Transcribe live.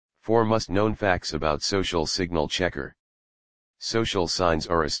4 Must-known facts about Social Signal Checker. Social signs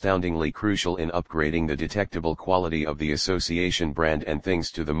are astoundingly crucial in upgrading the detectable quality of the association brand and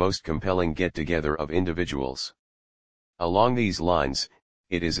things to the most compelling get-together of individuals. Along these lines,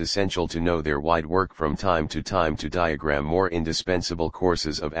 it is essential to know their wide work from time to time to diagram more indispensable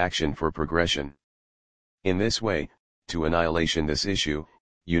courses of action for progression. In this way, to annihilation this issue,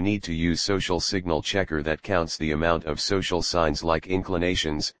 you need to use Social Signal Checker that counts the amount of social signs like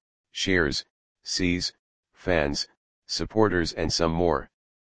inclinations, shares, Cs, fans, supporters and some more.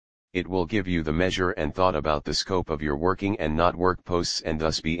 It will give you the measure and thought about the scope of your working and not work posts and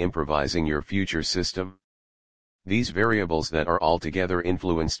thus be improvising your future system. These variables that are altogether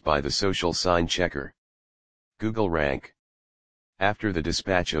influenced by the social sign checker. Google Rank. After the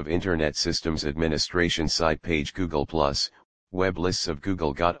dispatch of Internet Systems Administration site page Google+, web lists of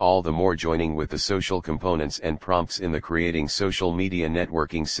Google got all the more joining with the social components and prompts in the creating social media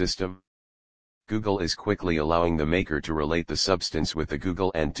networking system. Google is quickly allowing the maker to relate the substance with the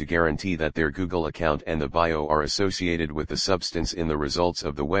Google and to guarantee that their Google account and the bio are associated with the substance in the results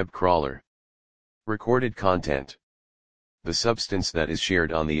of the web crawler. Recorded content. The substance that is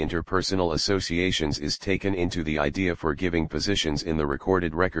shared on the interpersonal associations is taken into the idea for giving positions in the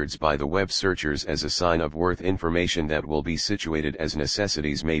recorded records by the web searchers as a sign of worth information that will be situated as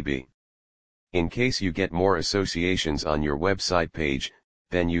necessities may be. In case you get more associations on your website page,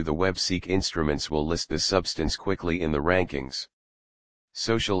 then the web seek instruments will list this substance quickly in the rankings.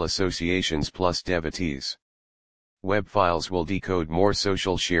 Social associations plus devotees. Web files will decode more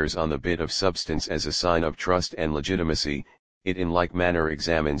social shares on the bit of substance as a sign of trust and legitimacy. It in like manner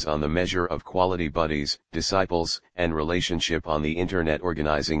examines on the measure of quality buddies, disciples, and relationship on the internet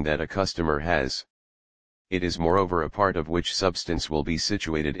organizing that a customer has. It is moreover a part of which substance will be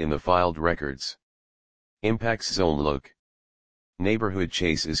situated in the filed records. Impacts Zone Look. Neighborhood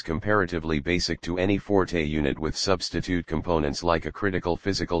chase is comparatively basic to any Forte unit with substitute components like a critical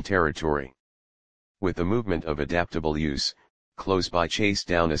physical territory. With the movement of adaptable use, close-by chase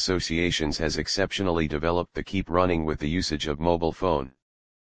down associations has exceptionally developed the keep running with the usage of mobile phone.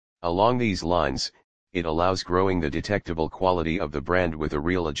 Along these lines, it allows growing the detectable quality of the brand with a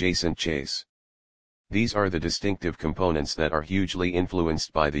real adjacent chase. These are the distinctive components that are hugely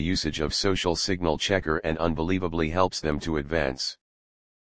influenced by the usage of Social Signal Checker and unbelievably helps them to advance.